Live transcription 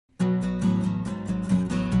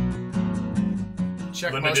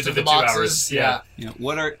check limited most to of the the 2 boxes. hours. Yeah.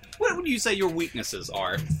 What would you say your weaknesses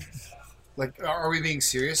are? Like, are we being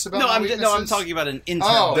serious about? No, my I'm weaknesses? talking about an intern.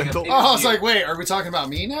 Oh, interview. I was like, wait, are we talking about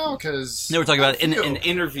me now? Because No, we're talking about an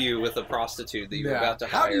interview with a prostitute that you're about to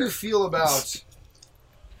hire. How do you feel about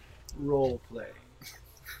role play?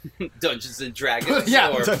 Dungeons and Dragons? Yeah.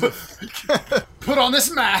 Or... Put on this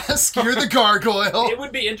mask. You're the gargoyle. It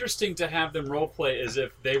would be interesting to have them role play as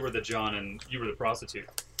if they were the John and you were the prostitute.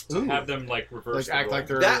 Ooh. Have them like reverse. Like act the role. like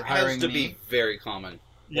they're that hiring has to me. be very common.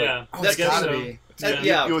 Yeah, Oh, I it's guess gotta so. be.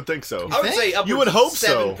 Yeah. You would think so. I would say You would hope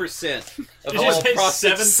so. 7% of Did you all say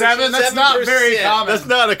prostitutes. 7? That's not very 7%. common. That's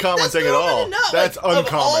not a common That's thing at common all. enough. That's Like,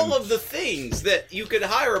 uncommon. Of all of the things that you could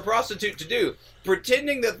hire a prostitute to do,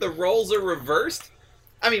 pretending that the roles are reversed.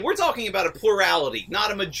 I mean, we're talking about a plurality,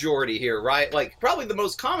 not a majority here, right? Like, probably the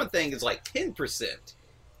most common thing is like 10%.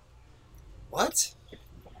 What?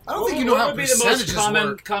 I don't think you know how would be the percentages most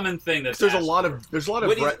work. common thing that's There's a asked lot for? of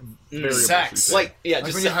What do you- variables. Sex. you say. Like, yeah, Like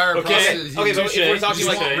just when you hire a okay. prostitute, Okay, so if we're You talking just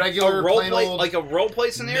like want a regular, role plain play, old like a role play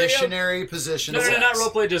scenario. missionary position. No, of not sex.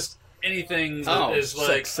 roleplay, just anything that Oh, is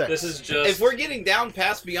like, sex. this is just... If we're getting down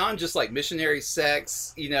past beyond just like missionary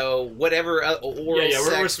sex, you know, whatever oral yeah, sex,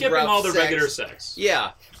 we're skipping rough all the sex. regular sex.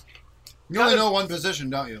 Yeah. You only know one position,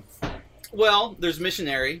 don't you? Well, there's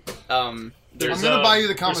missionary. There's, I'm gonna buy you the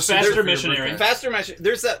there's Kama Sutra faster for your missionary. birthday. Faster mission.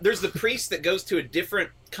 There's the priest that goes to a different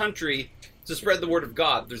country to spread the word of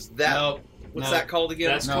God. There's that. Nope. What's No. that called again?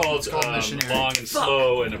 That's No, called, it's called missionary. long and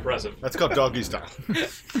slow and oppressive. That's called doggy style.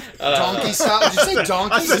 Donkey style? Did you say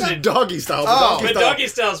donkey I style? said doggy style. Oh. Doggy But style. doggy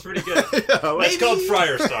style's pretty good. Yeah, That's like called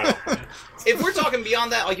friar style. If we're talking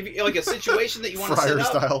beyond that, like if you, like a situation that you want to friar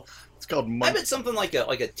set up, style. It's called I monk. bet something like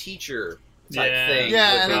a teacher type Yeah. thing.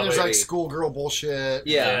 Yeah, would and then there's probably- like schoolgirl bullshit.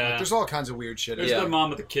 Yeah. Like, there's all kinds of weird shit. There's Yeah. the mom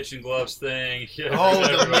with the kitchen gloves thing. Yeah, Oh,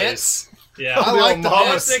 the everybody's- mitts? Yeah. I like the I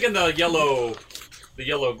was mitts. thinking the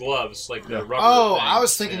yellow gloves, like the rubber. Oh, thing. I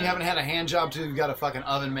was thinking you Yeah. haven't had a hand job till you've got a fucking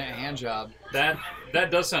oven mitt hand job. That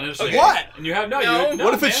does sound interesting. Okay. What? And you have No.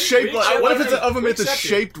 What if it's shaped like? What if it's an oven mitt that's accept you.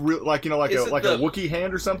 shaped like like Is a it like the- a Wookiee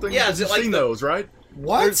hand or something? Yeah, is you've it like seen the- those, right?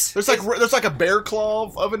 What? There's like a bear claw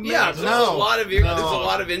oven mitt. Yeah, there's No. a lot of there's a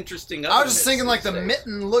lot of interesting. I was just thinking like the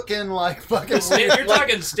mitten looking like fucking You're weird.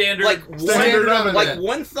 talking standard. like Standard one, oven like mitt.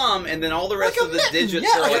 one thumb, and then all the rest Like a of the mitten. digits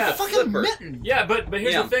Yeah, are like like a a fucking flipper. mitten. Yeah, but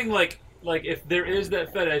here's Yeah. the thing, like if there is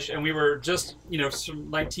that fetish, and we were just from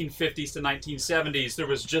 1950s to 1970s, there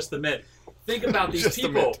was just the mitt. Think about these Just the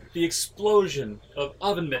people, mitt. the explosion of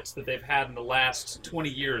oven mitts that they've had in the last 20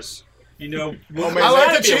 years. You know, Oh, man, I like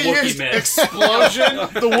that that'd be you a Wookiee used mitt. explosion.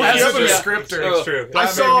 The Wookiee as a oven mitt. descriptor. It's true. That I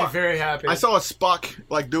made saw- me very happy. I saw a Spock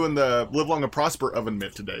like doing the Live Long and Prosper oven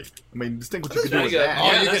mitt today. I mean, just think what you could do There with you go. that. Oh,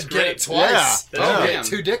 Yeah, you that's could get great. it twice. Yeah. Oh, Yeah. get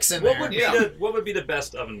two dicks in What there. would be Yeah. what would be the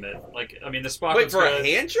best oven mitt? Like, I mean, the Spock. Wait one's for a good.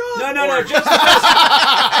 hand job? No, Or-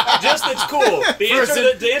 just that's cool. The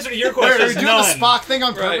answer to your Wait, question are you is doing none. the Spock thing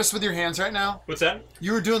on Right. purpose with your hands right now? What's that?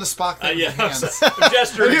 You were doing the Spock thing Yeah, with your I'm hands.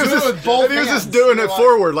 gesturing. And he was Do it just, with both and he was just hands. doing it Like-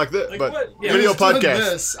 forward like this, Like but what? Yeah, video He's doing podcast.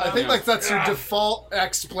 this. I think like that's your default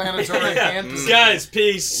explanatory hand position. Guys,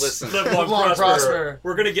 peace. Listen. Live long, Live long, prosper. prosper.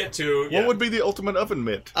 We're gonna get to. What would be the ultimate oven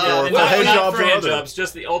mitt? Uh, or for well, hand not jobs for or hand other? jobs,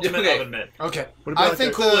 just the ultimate Okay. oven mitt. Okay. What about I like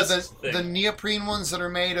think the coolest the thing? neoprene ones that are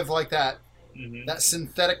made of like that Mhm. that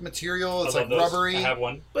synthetic material. It's I like love those. rubbery. I have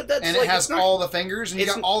one. But that's And like, it has it's not, all the fingers, and you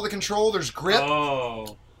it's- got all the control. There's grip.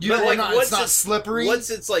 Oh. You but know, like, it's what's not its- slippery. What's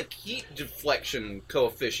its like heat deflection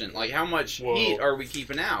coefficient? Like how much Whoa. heat are we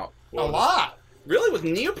keeping out? a lot. Really, with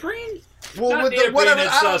neoprene? Well, Not with the neoprene, whatever,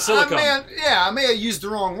 it's, I don't- silicone. I may have used the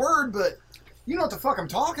wrong word, but you know what the fuck I'm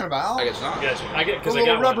talking about. I guess not. Gotcha. I get because The I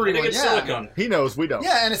got little rubbery one. I think one, it's yeah. silicone. He knows, we don't.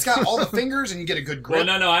 Yeah, and it's got all the fingers, and you get a good grip.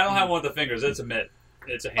 Well, no, I don't have one with the fingers. It's a mitt.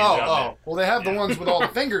 It's a hand Oh, job mitt. well, they have the ones with all the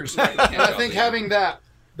fingers, and I think having that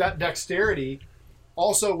dexterity,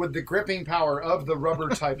 also with the gripping power of the rubber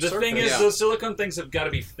type The surface. thing is, Yeah. those silicone things have got to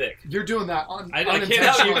be thick. You're doing that I can't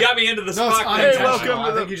help you. You got me into the No, it's Spock thing. unintentional. welcome to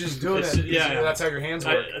I the- think you're just doing It's- it. yeah. That's how your hands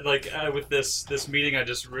work. With this meeting, I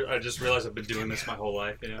just realized I've been doing this my whole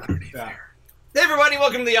life. Yeah. Yeah. Hey everybody,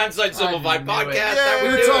 welcome to the Onside Simplified I knew it. podcast. Yeah, How we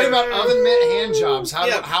were doing? talking about oven mitt hand jobs. How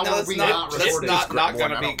no, are that's we not, not that's recording? not going I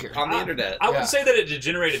to don't be care. on the internet. I Yeah. would say that it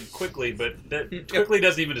degenerated quickly, but that quickly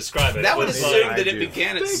doesn't even describe it. That would It's assume like- that it do.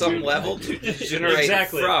 began at some level to degenerate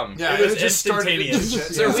Exactly. from. Yeah, It was just started to instantaneous. do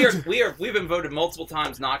shit. So Yeah. we've been voted multiple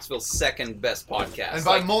times Knoxville's second best podcast. And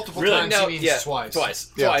by Like, multiple Really? times, no, he means yeah, twice. twice.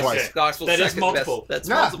 Yeah, twice. Okay. Knoxville's That is second multiple. Best. That's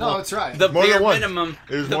No, multiple. no, it's right. The More than bare one. minimum.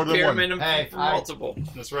 It was the more than bare one. minimum Hey, for multiple.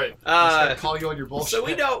 That's right. I Uh, call you on your bullshit. so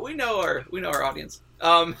we know our audience.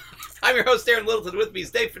 I'm your host, Aaron Littleton. With me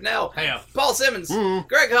is Dave Fennell, Hey, Paul Simmons, Mhm.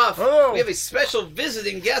 Greg Huff. Hello. We have a special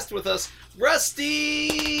visiting guest with us,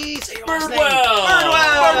 Rusty... Say your last name. Birdwell!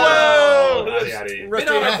 Birdwell! Who has Howdy. been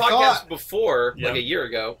on I our podcast thought- before, Yeah. like a year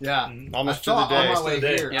ago. Yeah. Almost I to the thought on day. my way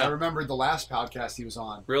Today. here, Yeah. I remembered the last podcast he was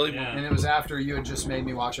on. Really? Yeah. And it was after you had just made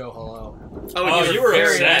me watch Oh Hello. Oh, you were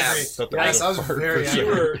very upset. angry. Thought that Yes, I was very You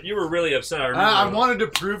angry. were really upset. I remember. I wanted to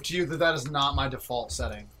prove to you that is not my default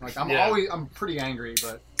setting. Like Yeah. I'm pretty angry,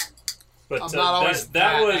 but But I'm not always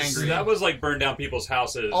that angry. that was like burn down people's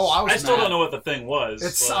houses. Oh, I was still mad. don't know what the thing was.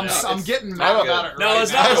 it's but- I'm it's- getting I mad don't- about it. No, right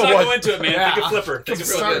let's now. not What- go into it, man. Yeah. Think of Flipper. Think I'm of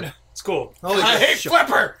real Flipper. good. It's cool. Holy I hate shit.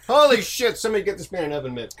 Flipper. Holy shit, somebody get this man an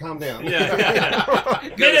oven mitt. Calm down. Yeah. Go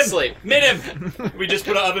Mid to him. sleep. Mid him. We just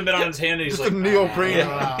put an oven mitt on his hand, and he's Just like, a neoprene.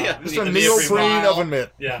 Yeah. Just a The neoprene neoprene oven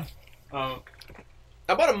mitt. yeah.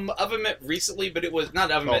 I bought an oven mitt recently, but it was not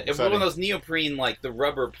an oven Oh, mitt. It was exciting. one of those neoprene, like the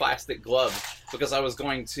rubber plastic gloves, because I was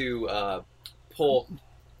going to pull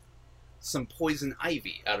some poison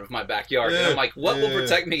ivy out of my backyard. And I'm like, what will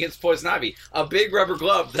protect me against poison ivy? A big rubber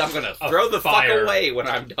glove that I'm going to A throw the fire. fuck away when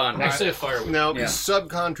I'm done. Actually, a fire. No, Yeah.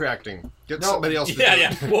 subcontracting. Get No. somebody else to Yeah, do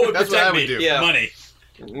yeah. it. What would That's what protect I would me? do. Yeah. Money.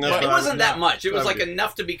 That's But what it I wasn't would- that much. It was I like would do.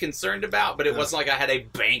 enough to be concerned about, but it Yeah. wasn't like I had a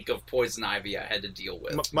bank of poison ivy I had to deal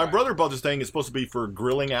with. My brother bought this thing. It's supposed to be for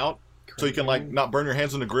grilling out, so you can like not burn your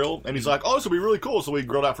hands on the grill. And he's like, "Oh, this will be really cool." So we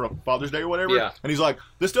grilled out for Father's Day or whatever. Yeah. And he's like,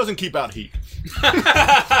 "This doesn't keep out heat."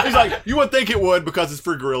 He's like, "You would think it would because it's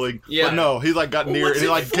for grilling." Yeah. But no, he's like got Well, near what's and he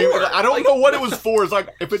it like for? came. I don't Like- know what it was for. It's like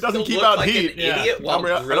if it doesn't To keep look out like heat. an idiot Yeah. while I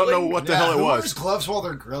don't know grilling? what the Yeah, hell it who was. wears gloves while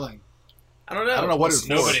they're grilling? I don't know. I don't know what it's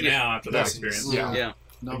for. Nobody now after that Yeah. experience. Yeah. Yeah.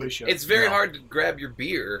 Nobody should. It's very No. hard to grab your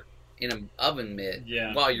beer in an oven mitt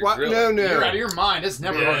Yeah. while you're What? grilling. No, You're out of no. your mind. It's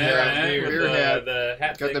never Yeah, hard to grab yeah, beer. with Beer hat. the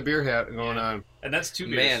hat Got thing. the beer hat going on. And that's 2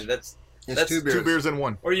 beers. Man, that's It's 2 beers. 2 beers in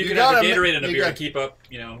one. Or you, You can have a gotta Gatorade and a you beer got- to keep up,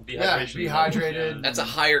 Yeah, dehydration. dehydrated. a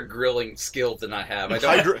higher grilling skill than I have. I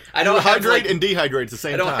don't. Hydra- I don't you have, hydrate like- and dehydrate at the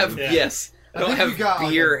same I don't time. have. Yeah. Yes, I I don't think have you got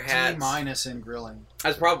beer like a hats. D- in grilling.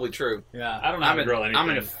 That's probably true. Yeah. I don't know how I'm to an, grill anything. I'm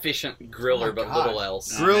an efficient griller, Oh my but God. little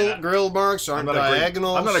else. No. Grill man. grill marks I'm aren't not a great-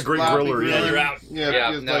 diagonal. I'm not a great sloppy griller Yeah, either. you're out. Yeah,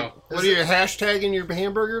 Yeah, it's no. like, what are you hashtagging your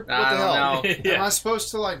hamburger? What I the don't hell? know. Am yeah. I supposed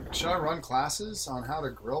to should I run classes on how to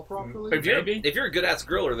grill properly? If you're Maybe. if you're a good ass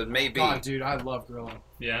griller, then maybe. God, dude, I love grilling.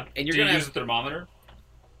 Yeah. And you're Do you gonna use have- a thermometer,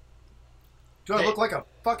 Do I Hey. look like a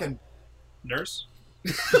fucking nurse?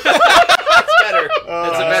 That's better.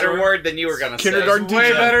 That's a better sure. word than you were gonna say. Kindergarten way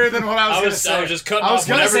teacher. better than what I was I going to was say? just cutting I was off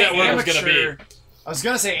gonna whatever say that word was going to amateur. be. I was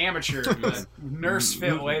gonna say amateur, but nurse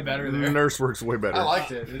fit way better there. Nurse works way better. I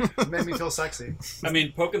liked it. It made me feel sexy. I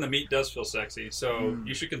mean, poking the meat does feel sexy, so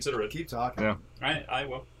you should consider it. Keep talking. Yeah. Right? I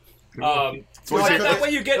will. why he's That, here. that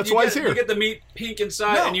way you get That's you why get, he's here. you get the meat pink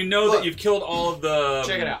inside, No, and you know look. that you've killed all of the.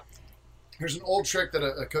 Check it out. Here's an old trick that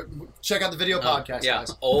a cook. Check out the video podcast, Yeah,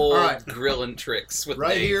 guys. old All right. grilling tricks with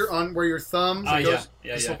Right Dave. here on where your thumb Ah, goes.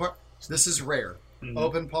 yeah, this yeah. little part. This is rare. Mhm.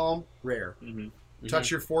 Open palm, rare. Mhm. Touch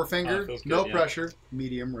your forefinger, Oh, feels good, no yeah. pressure,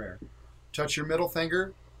 medium rare. Touch your middle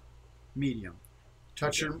finger, medium.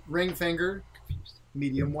 Touch your ring finger,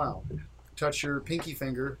 medium well. Touch your pinky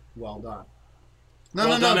finger, well done. No,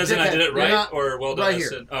 well no, done no. as in I dickhead. did it You're right, not- or well done right as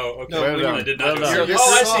here. in. Oh, okay. No, well I done. did not Well do done. it. This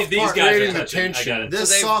Oh, I is see. soft These part. guys are Creating the touching. I got tension. it. This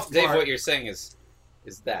So Dave, soft Dave, part. what you're saying is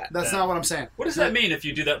that. That's Yeah. not what I'm saying. What does that mean if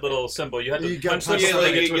you do that little symbol? You had to You gotta punch punch this it. so they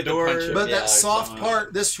Yeah, get to you a get to door. punch it. But Yeah, that soft something.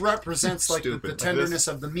 part, this represents like the Stupid. tenderness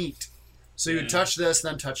of the meat. So you Yeah. touch this,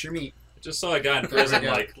 then touch your meat. I just saw a guy in prison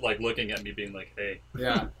Yeah. like looking at me, being like, "Hey,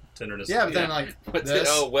 Yeah, tenderness." yeah. But then like What's this. it?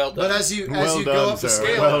 Oh, well done. But as you Well go done, up the sir.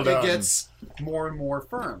 scale, Well it done. gets more and more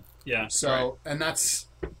firm. yeah. So and that's.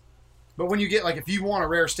 But when you get if you want a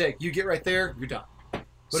rare steak, you get right there, you're done. But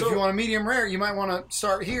So- if you want a medium rare, you might want to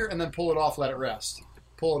start here and then pull it off, let it rest.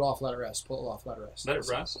 Pull it off, let it rest. Pull it off, let it rest. Let it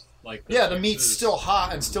rest. Like Yeah, the this meat's is- still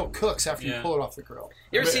hot and still cooks after you Yeah. pull it off the grill.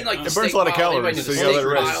 You ever seen like the It steak burns a lot of pile? Anybody calories, do so the you gotta steak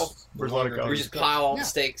let it pile? rest. Burns a lot of We calories. just pile all Yeah. the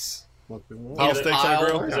steaks. Pile in a steaks on the pile.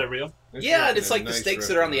 grill? Is that real? Yeah, and it's like the steaks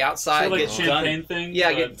that are on the outside So like get champagne done. thing. Yeah,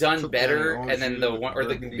 but- get done Cook better, down, and then the orange one or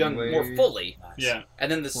the juice, done more way. fully, Yeah,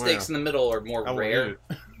 and then the steaks in the middle are more I won't eat rare. it.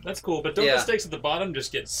 that's cool. But don't Yeah. the steaks at the bottom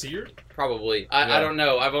just get seared? Probably, Yeah. I don't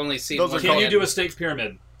know. I've only seen. Those one are Can called- you do a steak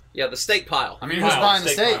pyramid? Yeah, the steak pile. I mean, who's Pile, buying the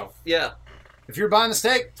steak? pile. Yeah, If you're buying the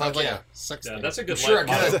steak, Sounds like yeah. a sex Yeah, game. that's a good Sure, life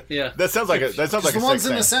I motto. could. yeah. That sounds like a Just steak the ones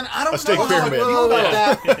in the stand. center. I don't A steak know how I pyramid. feel about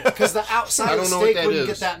Yeah. that because the outside I of don't the know what steak that wouldn't is.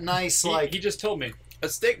 get that nice like. He just told me. A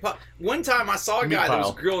steak pile. One time I saw a Meat guy that was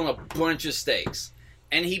pile. grilling a bunch of steaks,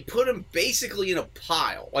 and he put them basically in a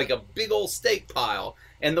pile, like a big old steak pile.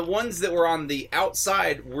 And the ones that were on the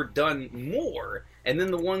outside were done more, And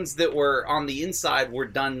then the ones that were on the inside were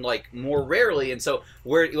done like more rarely. And so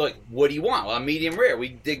where like, what do you want? Well, a medium rare. We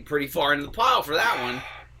dig pretty far into the pile for that one.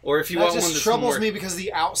 Or if you That want one just that's troubles more... me because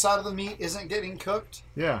the outside of the meat isn't getting cooked.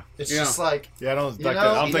 Yeah. It's Yeah. just like, Yeah, I don't you like know, that.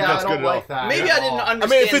 I don't think yeah, that's I good don't at all. like that. Maybe at I didn't all. I understand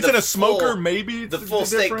mean, if it's the in a smoker, full- maybe the it's full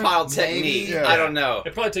steak different. pile Maybe. technique. Yeah. I don't know.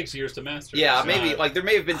 It probably takes years to master. Yeah, It's maybe not- like there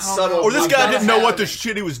may have been I don't subtle. know. Or this I've guy gotta didn't know have what the it.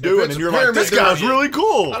 shit he was doing, it's and a you're like, pyramid, this guy's then- really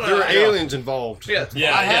cool. I don't There know. are aliens involved. Yeah.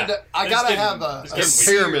 Yeah, I had yeah. to. I It's gotta getting- have a it's getting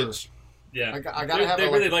sear. weird. Pyramids. Yeah, I gotta have They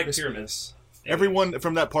a, really like, like crispiness. pyramids. Everyone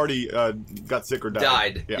from that party got sick or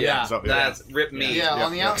died. Died. Yeah. So, That's ripped me. Yeah, Yeah,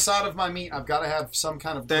 on the yeah. outside of my meat, I've got to have some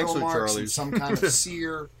kind of Thanks grill for marks and Charlie's. some kind of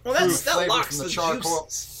sear. Well, fruit that flavor locks from the charcoal.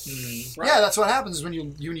 juices. Mm. Yeah, that's what happens when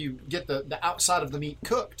you get the outside of the meat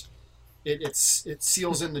cooked. It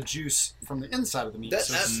seals in the juice from the inside of the meat, That-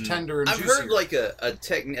 so it's that's- tender and I've juicier. heard like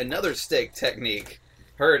another steak technique.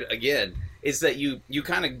 Heard again is that you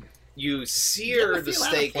kind of you sear Didn't I the feel out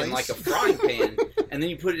of steak in place? like a frying pan, and then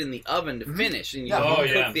you put it in the oven to finish, and you Yeah. Oh cook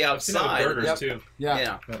yeah, the I've seen that with outside. burgers Yep. too. yeah.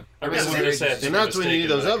 Yeah, I remember when they said, And that's when you need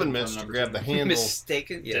those mistaken, oven like, mitts to number grab two. the handle.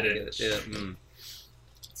 mistaken. Yeah, I Did get it. it. Yeah,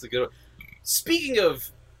 it's a good one. Speaking of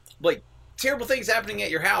like terrible things happening at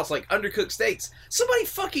your house, like undercooked steaks, somebody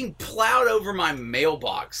fucking plowed over my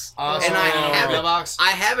mailbox, and I have it. box.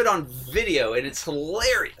 I have it on video, and it's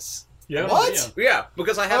hilarious. Yeah, What? yeah. Yeah,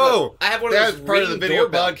 because I have I have one of That's those part of the Ring video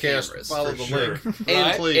doorbell podcast. cameras. Follow For the sure. link. And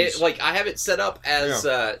And please. like I have it set up as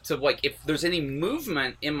to like if there's any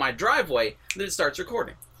movement in my driveway, then it starts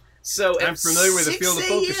recording. So I'm at familiar with the 6 field of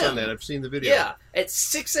focus on a.m. that. I've seen the video. Yeah, at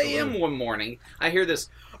 6 a.m. one morning, I hear this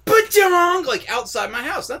ba-dong like outside my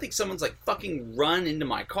house. And I think someone's like fucking run into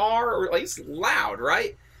my car, or like it's loud,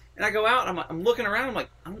 right? And I go out, and I'm looking around. I'm like,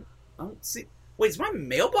 I don't see. Wait, is my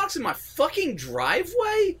mailbox in my fucking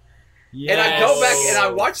driveway? And I go back and I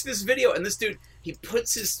watch this video, and this dude, he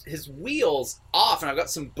puts his wheels off, and I've got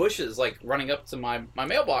some bushes like running up to my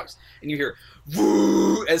mailbox, and you hear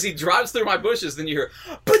woo as he drives through my bushes. Then you hear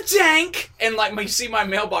ba-dank, and like you see my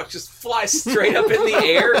mailbox just fly straight up in the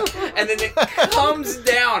air, and then it comes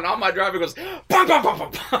down on my driveway. Goes bum, bum, bum,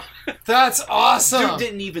 bum, bum. That's awesome. Dude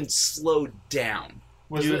didn't even slow down.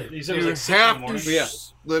 Was You- it? You said it you was like 6 in the have morning. to Yeah.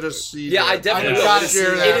 let us see. Yeah, I that. definitely I've will. gotta It is- see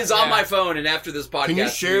that, It is on yeah. my phone, and after this podcast, Can you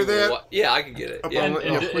share we will that? Yeah, I can get it. Up Yeah. on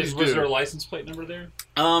And, Yeah, please was do. there a license plate number there?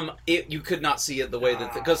 You could not see it the way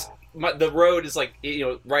that because the road is like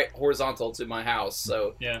right horizontal to my house,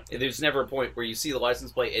 so Yeah. there's never a point where you see the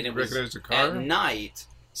license plate, and it was Recognize the at car? night,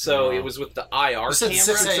 so it was with the IR You said camera.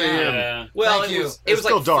 6 a.m. Yeah. Well, Thank it you. was It's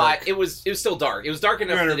like still dark. It was still dark. It was dark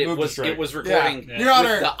enough Your Honor, that it move the was strike. recording. Yeah. Your Honor,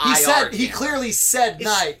 with the he IR said he camera. clearly said It's-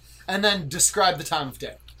 night and then described the time of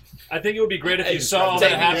day. I think it would be great if Hey, you saw all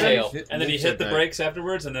take that me to happen, jail. and then he Said hit the that. brakes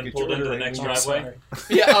afterwards, and then Get pulled your into the order next right. driveway.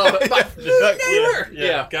 Yeah, but Yeah,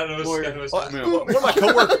 yeah. got into his, got into his-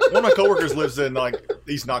 One of my coworkers lives in like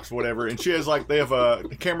East Knox, whatever, and she has like they have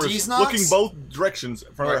cameras East Knox? looking both directions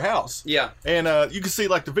from her house. Yeah. And you can see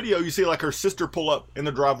like the video. You see like her sister pull up in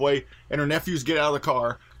the driveway, and her nephews get out of the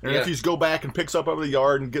car. And her Yeah. nephews go back and picks up over the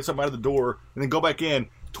yard and get something out of the door, and then go back in.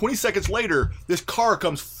 20 seconds later, this car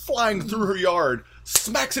comes flying through her yard,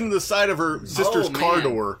 smacks into the side of her sister's Oh, car man.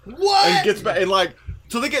 door, What? and gets back. And like,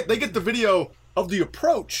 so they get the video of the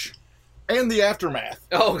approach and the aftermath.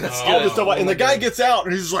 Oh, that's Oh, All good. this stuff, and the my guy God. gets out,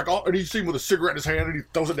 and he's just like, oh, and you see him with a cigarette in his hand, and he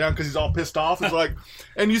throws it down because he's all pissed off. It's like,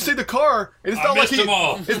 and you see the car, and it's I not like missed them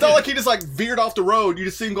all. it's not like he just like veered off the road. You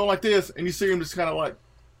just see him going like this, and you see him just kind of like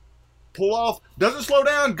pull off, doesn't slow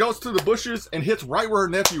down, goes through the bushes, and hits right where her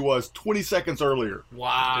nephew was 20 seconds earlier.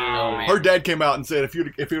 Wow, man. Her dad came out and said, if you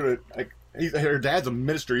would like. Her dad's a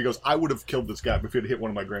minister. He goes, I would have killed this guy if he'd hit one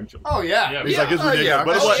of my grandchildren. Oh yeah. Yeah. He's like, it's Yeah, ridiculous. yeah.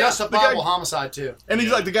 But it's That's like, justifiable the guy- homicide too. and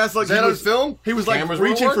he's like, the guy's like, Is that he on was, film? he was like Cameras were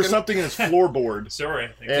reaching for working. something in his floorboard. Sorry.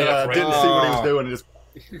 And Right. didn't see what he was doing. And just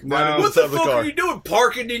No. What the fuck are you doing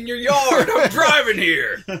parking in your yard? I'm driving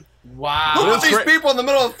here. Wow. Look at That's these great. people in the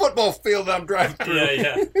middle of the football field that I'm driving through. Yeah,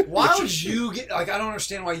 yeah. Why would you get like? I don't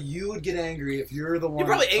understand why you would get angry if you're the one. You're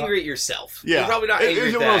probably angry at yourself. Yeah. You're probably not It- angry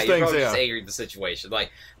it's at one of that. those You're things, probably just yeah. angry at the situation.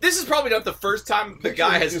 Like, this is probably not the first time the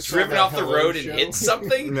guy has just driven saw off that the Hello road and show. hit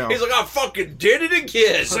something. No. He's like, I fucking did it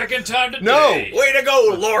again. Second time today. No. Way to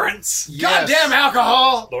go, Lawrence. Yes. Goddamn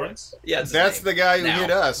alcohol. Lawrence? Yeah, it's his That's name. the guy who Now.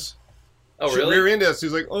 hit us. Oh, She really? rear-ended us.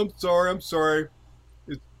 He's like, I'm sorry.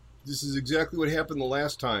 This is exactly what happened the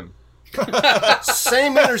last time.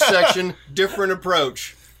 Same intersection, different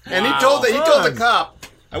approach. And he told the Fun. cop.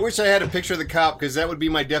 I wish I had a picture of the cop because that would be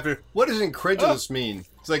my definition. What does incredulous mean?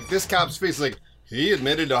 It's like this cop's face, like he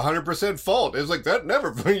admitted 100% fault. It's like that never.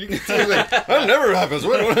 You can say like that never happens.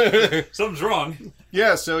 Something's wrong.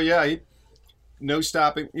 Yeah. So yeah, no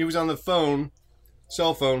stopping. He was on the phone,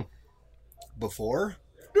 cell phone, Before,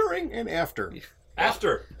 during, and after.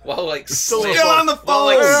 After. While like Still slam- on the while,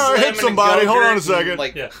 like, phone. Yeah, hit slamming somebody. Hold on a Go-Gurt second. and,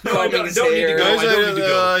 like Yeah. combing No, his don't need to hair. go. I don't need to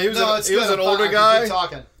go. He was, No, he it's was good. an I'm older fine. guy. Keep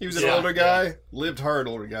talking. He was an Yeah. older guy. Lived hard,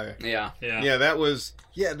 older guy. Yeah. Yeah. Yeah, that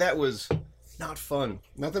was not fun.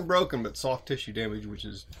 Nothing broken, but soft tissue damage, which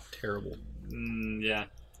is terrible. Yeah.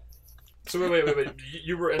 So wait.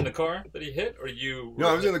 You were in the car that he hit, or you? No,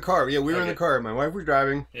 I was in the car. Yeah, we were in the Okay. car. My wife was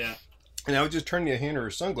driving, Yeah. and I was just turning to hand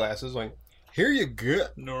her sunglasses, like, "Here you go."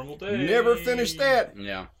 Normal day. Never finished that.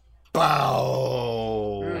 Yeah.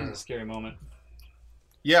 Bow. That was a scary moment.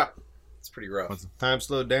 Yeah, It's pretty rough. time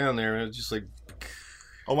slowed down there, and it was just like,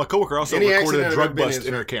 Oh, my coworker also Any recorded accident a I've drug ever been bust in-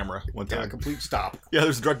 in her camera one yeah, a time. complete stop. Yeah,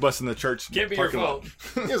 there's a drug bust in the church Can't be your parking lot.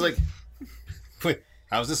 fault. It was like, wait,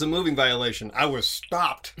 how is this a moving violation? I was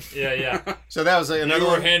stopped. Yeah. So that was like, another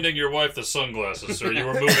one. handing your wife the sunglasses, sir. You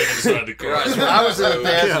were moving inside the Your eyes were I was in the closed.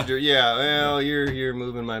 passenger. Yeah, well, you're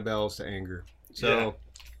moving my bowels to anger. So,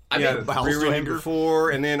 I yeah, mean, bowels to rear-ended anger.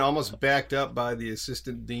 before, and then almost backed up by the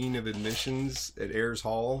assistant dean of admissions at Ayers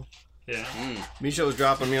Hall. Yeah. Misha was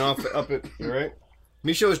dropping me off up at right.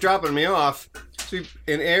 Misha was dropping me off. So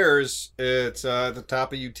in Ayers, it's at the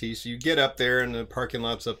top of UT. So you get up there, and the parking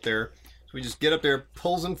lot's up there. So we just get up there,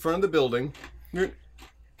 pulls in front of the building.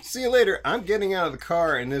 See you later. I'm getting out of the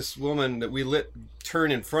car, and this woman that we lit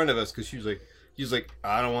turn in front of us because she was like,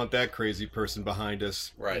 I don't want that crazy person behind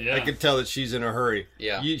us. right. Yeah. I could tell that she's in a hurry.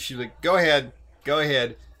 Yeah. She's like, go ahead.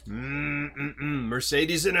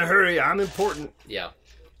 Mercedes in a hurry. I'm important. Yeah.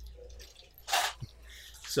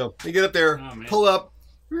 So they get up there, Oh, man. pull up,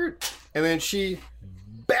 and then she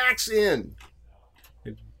backs in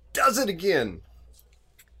and does it again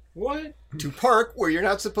What? to park where you're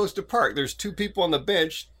not supposed to park. There's two people on the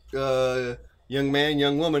bench, young man,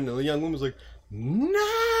 young woman, and the young woman's like,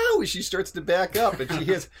 no! She starts to back up, and she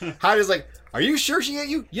hits. Heidi's like, are you sure she hit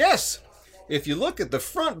you? Yes! If you look at the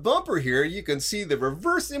front bumper here, you can see the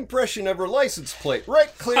reverse impression of her license plate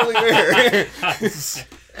right clearly there.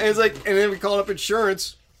 And it's like, and then we called up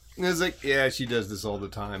insurance, and it's like, yeah, she does this all the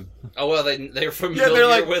time. Oh well, they're Yeah, familiar they're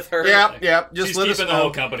like, with her. yeah, just She's let us keeping the know.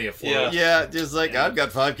 whole company afloat. Yeah, just like, I've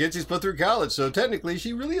got 5 kids she's put through college, so technically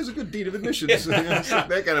she really is a good deed of admissions.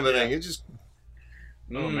 That kind of a thing. It's just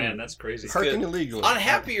Oh man, that's crazy. parking good. illegally. On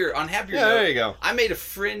happier Yeah, note, there you go. I made a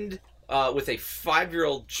friend with a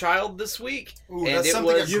 5-year-old child this week, Ooh, and that's it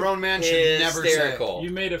something was a grown man should never say. hysterical. You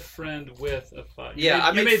made a friend with a 5. Yeah,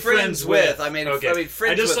 I made friends with. I made Okay.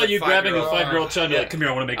 friends I just with saw a you grabbing a 5-year-old. 5-year-old child. And you're Yeah. like, come here,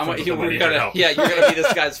 I want to make I'm friends like, with them. I we're need your gonna, help. yeah, you're gonna be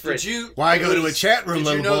this guy's friend. Did you? Why it go to a was- chat room, did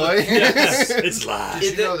you little know boy? that- Yes, it's live.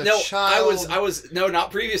 Did you know the no, child- I was no,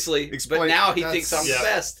 not previously, Explain. but now he That's- thinks I'm Yeah. the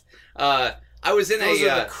best. I was in Those a.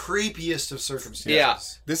 are the creepiest of circumstances. Yeah.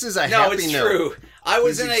 This is a No, happy it's note. true. I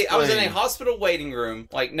was Please in a explain. hospital waiting room,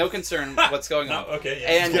 like no concern what's going No, on. okay,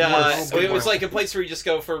 yeah. And Get more- it was like a place where you just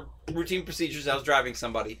go for routine procedures. I was driving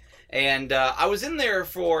somebody, and I was in there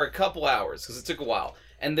for a couple hours because it took a while.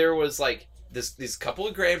 And there was like this couple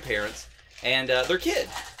of grandparents and their kid,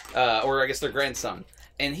 or I guess their grandson,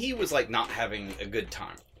 and he was like not having a good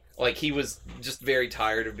time. Like he was just very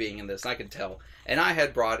tired of being in this, and I could tell. And I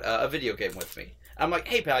had brought a video game with me. I'm like,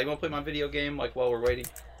 hey pal, you want to play my video game like while we're waiting?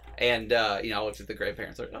 And I looked at the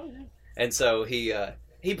grandparents like, oh yeah. And so he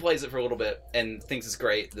plays it for a little bit and thinks it's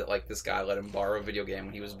great that like this guy let him borrow a video game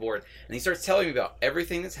when he was bored. And he starts telling me about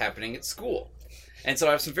everything that's happening at school. And so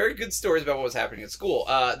I have some very good stories about what was happening at school.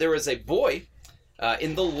 There was a boy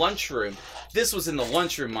in the lunchroom. This was in the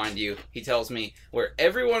lunchroom, mind you, he tells me, where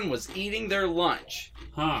everyone was eating their lunch.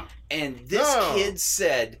 Huh. And this No. kid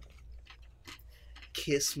said,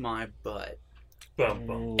 kiss my butt. Bum,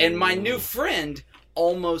 bum. And my new friend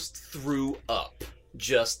almost threw up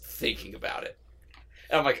just thinking about it.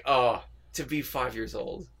 And I'm like, oh, to be 5 years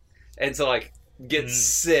old. And to like get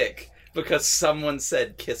sick because someone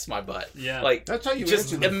said kiss my butt. Yeah. Like That's how you just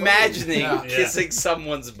answer the phone. imagining Yeah. kissing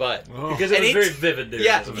someone's butt. Oh. Because it And was he- very vivid there.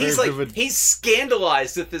 Yeah, It was he's very like vivid. he's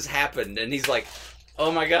scandalized that this happened and he's like,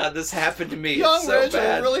 oh my god, this happened to me. Young It's so Rachel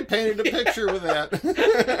bad. really painted a picture with I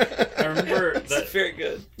that. remember It's that. very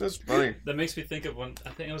good. That's funny. That makes me think of when I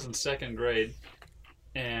think I was in 2nd grade,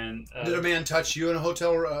 and Did a man touch you in a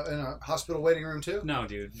hotel, in a hospital waiting room too? no,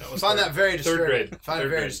 dude, that was Find that very third disturbing. grade. Find it Third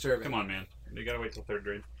very grade. disturbing. Come on, man, you gotta wait till 3rd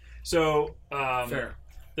grade. So, Fair.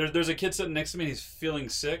 there's a kid sitting next to me. He's feeling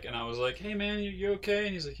sick, and I was like, "Hey, man, you okay?"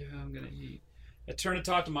 And he's like, "Yeah, I'm gonna eat." I turned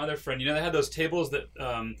to talk to my other friend. You know, they had those tables that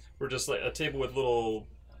were just like a table with little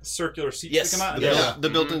circular seats Yes. that come out. The, And Yeah. the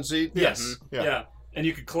built-in seat. Yes. Yeah. Yeah. And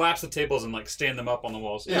you could collapse the tables and like stand them up on the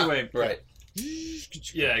walls. Yeah. Anyway, Right.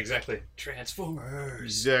 Yeah, exactly. Transformers.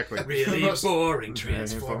 Exactly. Really Most- boring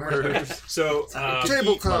Transformers. So,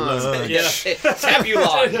 Table con. yeah.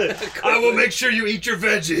 Tabulon. I will make sure you eat your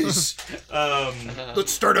veggies.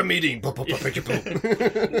 Let's start a meeting.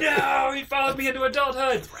 No, he followed me into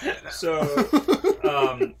adulthood.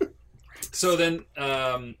 So then,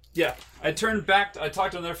 yeah, I turned back. I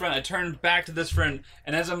talked to another friend. I turned back to this friend,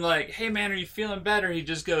 and as I'm like, "Hey, man, are you feeling better?" He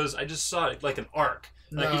just goes, "I just saw it like an arc.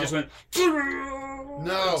 Like he No. just went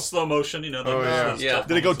No. slow motion. You know, Oh, yeah. Yeah.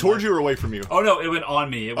 Did it go towards you or away from you? Oh no, it went on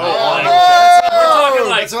me. It went Oh, like, Oh, we're talking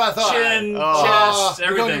like that's what I thought. chin, Oh. chest, You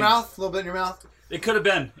go in everything. your mouth? A little bit in your mouth? It could have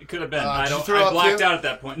been. It could have been. I did you don't. throw I up blacked too? out at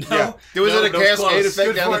that point. No. Yeah. There was no, a that was cascade close. effect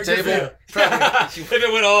Good down for the it, good table. If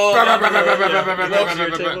it went all.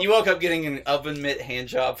 You woke up getting an oven mitt hand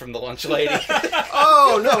job from the lunch lady.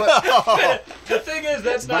 Oh no! The thing is,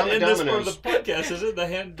 that's not Vomit in this part of Dominoes. the podcast, is it? The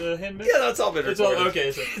hand mitt? Yeah, that's all been It's all recorded.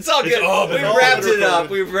 okay. So It's all It's good. all been We've wrapped recorded. it up.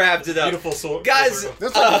 We've wrapped it up. beautiful soul. Guys,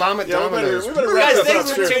 That's like vomit Yeah, dominoes. we better wrap Guys, this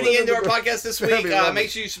thanks up for seriously. tuning into our podcast this week. That'd be lovely. Make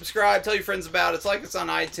sure you subscribe, tell your friends about it, like us on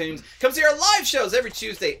iTunes. Come see our live shows every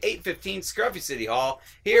Tuesday, 8:15, Scruffy City Hall,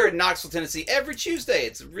 here in Knoxville, Tennessee. Every Tuesday.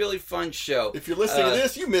 It's a really fun show. If you're listening to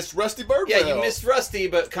this, you missed Rusty Bird. Yeah, you missed Rusty,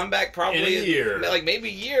 but come back probably In a year. like maybe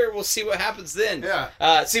a year. We'll see what happens then.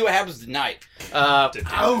 Yeah. See what happens tonight. Ow!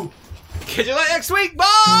 Catch you next week.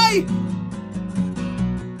 Bye.